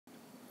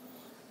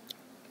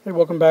Hey,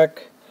 welcome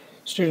back,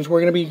 students. We're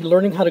going to be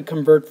learning how to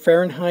convert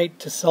Fahrenheit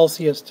to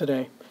Celsius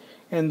today.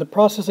 And the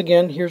process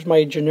again, here's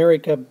my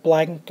generic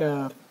blank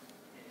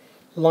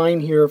line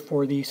here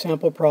for the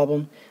sample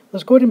problem.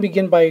 Let's go ahead and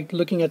begin by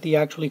looking at the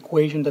actual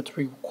equation that's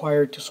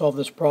required to solve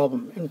this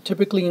problem. And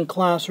typically in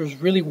class, there's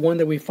really one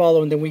that we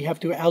follow, and then we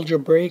have to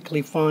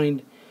algebraically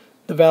find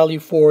the value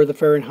for the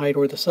Fahrenheit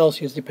or the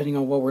Celsius, depending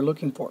on what we're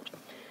looking for.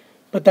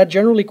 But that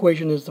general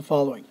equation is the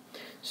following.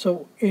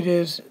 So it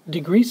is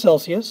degrees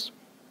Celsius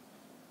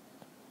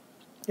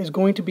is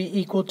going to be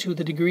equal to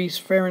the degrees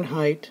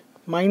Fahrenheit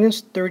minus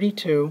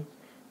 32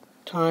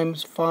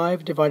 times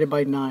 5 divided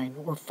by 9,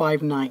 or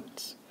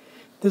 5/9.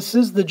 This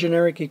is the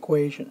generic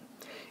equation.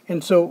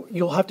 And so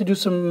you'll have to do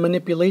some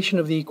manipulation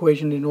of the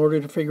equation in order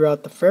to figure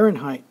out the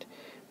Fahrenheit.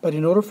 But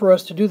in order for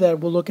us to do that,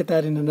 we'll look at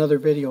that in another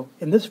video.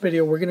 In this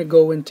video, we're going to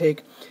go and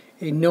take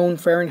a known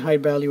Fahrenheit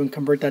value and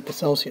convert that to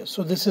Celsius.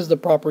 So this is the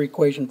proper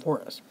equation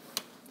for us.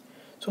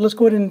 So let's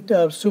go ahead and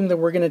assume that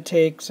we're going to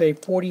take, say,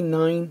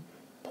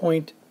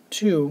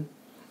 49.2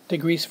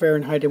 degrees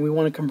Fahrenheit, and we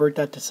want to convert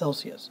that to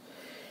Celsius.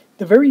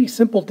 The very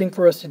simple thing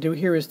for us to do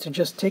here is to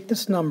just take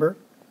this number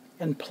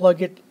and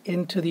plug it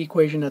into the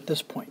equation at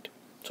this point.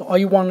 So all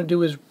you want to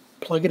do is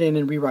plug it in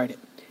and rewrite it.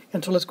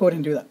 And so let's go ahead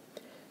and do that.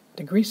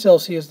 Degrees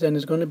Celsius then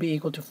is going to be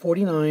equal to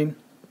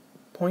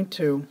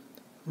 49.2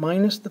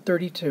 minus the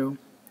 32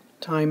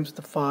 times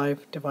the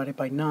 5 divided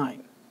by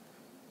 9.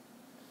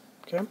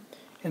 Okay?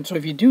 And so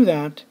if you do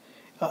that,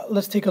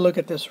 let's take a look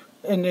at this.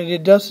 And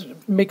it does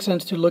make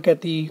sense to look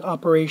at the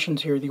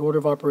operations here, the order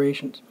of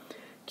operations.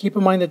 Keep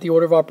in mind that the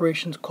order of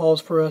operations calls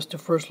for us to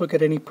first look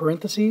at any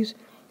parentheses,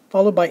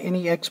 followed by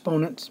any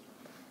exponents,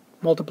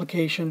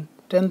 multiplication,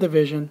 then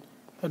division,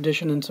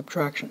 addition, and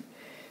subtraction.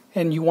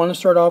 And you want to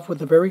start off with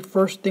the very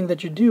first thing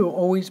that you do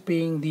always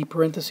being the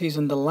parentheses,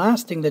 and the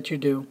last thing that you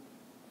do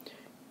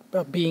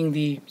being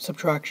the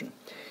subtraction.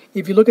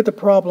 If you look at the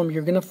problem,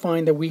 you're going to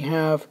find that we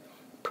have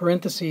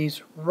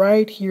parentheses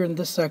right here in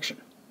this section.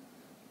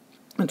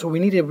 And so we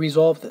need to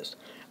resolve this.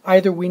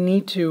 Either we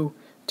need to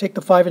take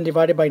the 5 and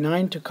divide it by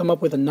 9 to come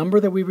up with a number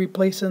that we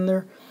replace in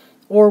there,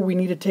 or we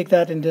need to take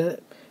that into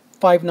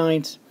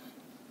 5/9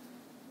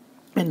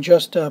 and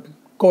just go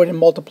ahead and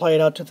multiply it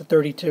out to the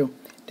 32.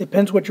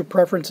 Depends what your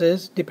preference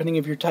is, depending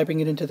if you're typing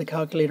it into the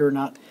calculator or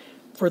not.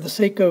 For the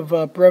sake of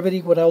brevity,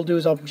 what I'll do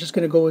is I'm just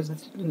going to go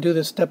and do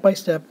this step by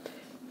step.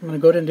 I'm going to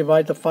go ahead and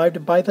divide the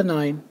 5 by the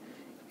 9,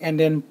 and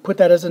then put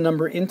that as a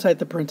number inside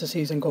the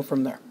parentheses and go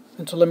from there.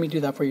 And so let me do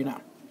that for you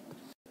now.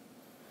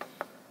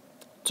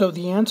 So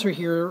the answer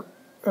here,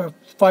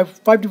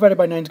 5 divided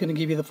by 9 is going to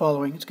give you the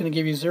following. It's going to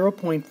give you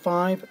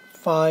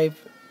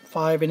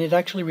 0.555, and it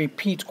actually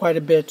repeats quite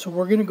a bit. So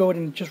we're going to go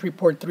ahead and just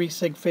report 3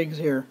 sig figs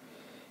here.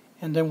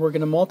 And then we're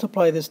going to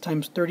multiply this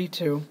times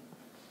 32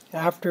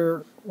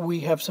 after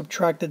we have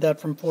subtracted that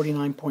from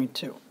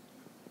 49.2.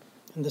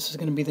 And this is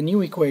going to be the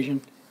new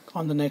equation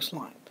on the next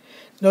line.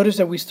 Notice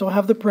that we still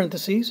have the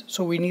parentheses,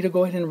 so we need to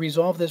go ahead and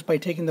resolve this by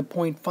taking the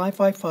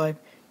 0.555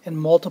 and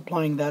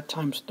multiplying that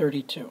times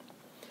 32.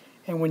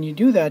 And when you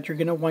do that, you're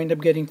going to wind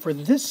up getting, for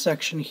this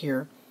section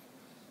here,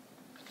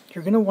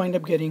 you're going to wind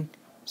up getting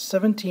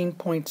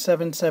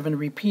 17.77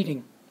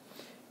 repeating,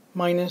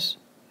 minus,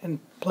 and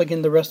plug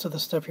in the rest of the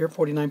stuff here,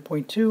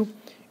 49.2,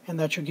 and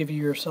that should give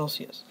you your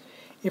Celsius.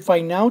 If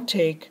I now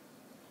take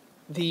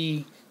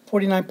the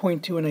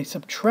 49.2 and I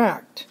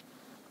subtract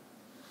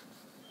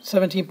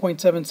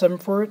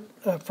 17.77 for it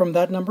from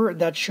that number,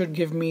 that should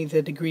give me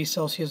the degrees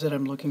Celsius that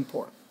I'm looking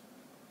for.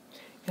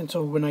 And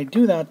so when I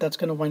do that, that's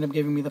going to wind up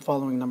giving me the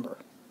following number: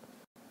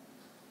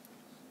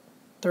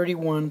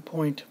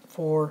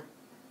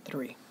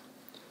 31.43.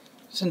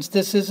 Since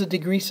this is a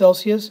degree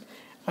Celsius,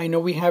 I know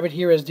we have it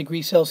here as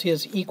degrees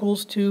Celsius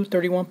equals to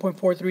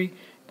 31.43,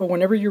 but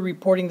whenever you're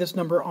reporting this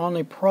number on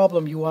a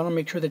problem, you want to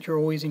make sure that you're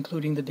always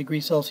including the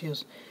degrees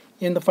Celsius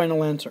in the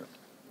final answer.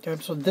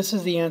 Okay, so this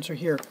is the answer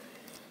here.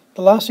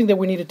 The last thing that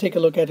we need to take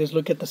a look at is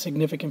look at the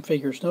significant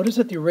figures. Notice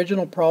that the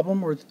original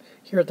problem, or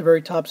here at the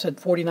very top, said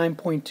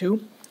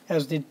 49.2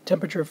 as the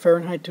temperature of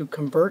Fahrenheit to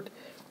convert.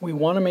 We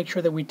want to make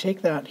sure that we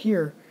take that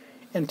here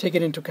and take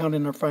it into account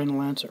in our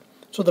final answer.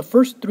 So the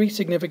first 3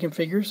 significant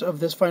figures of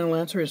this final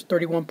answer is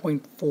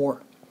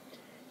 31.4.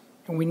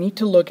 And we need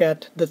to look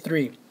at the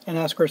 3 and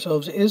ask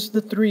ourselves, is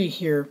the 3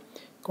 here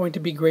going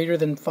to be greater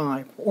than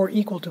 5 or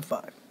equal to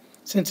 5?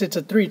 Since it's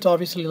a 3, it's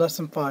obviously less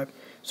than 5.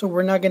 So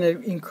we're not going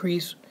to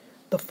increase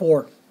the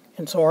 4.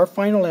 And so our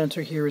final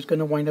answer here is going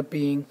to wind up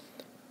being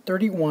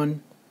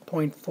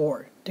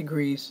 31.4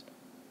 degrees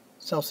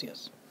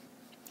Celsius.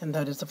 And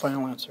that is the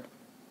final answer.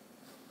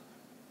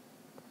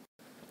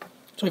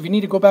 So if you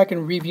need to go back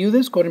and review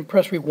this, go ahead and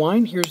press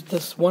rewind. Here's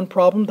this one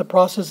problem. The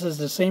process is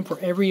the same for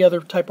every other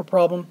type of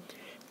problem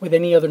with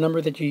any other number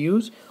that you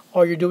use.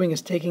 All you're doing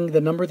is taking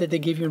the number that they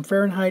give you in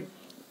Fahrenheit,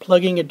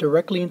 plugging it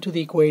directly into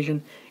the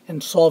equation,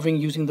 and solving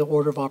using the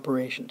order of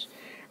operations.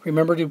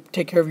 Remember to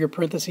take care of your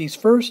parentheses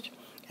first,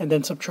 and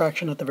then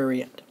subtraction at the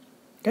very end.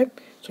 Okay?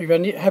 So if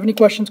you have any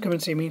questions, come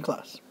and see me in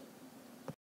class.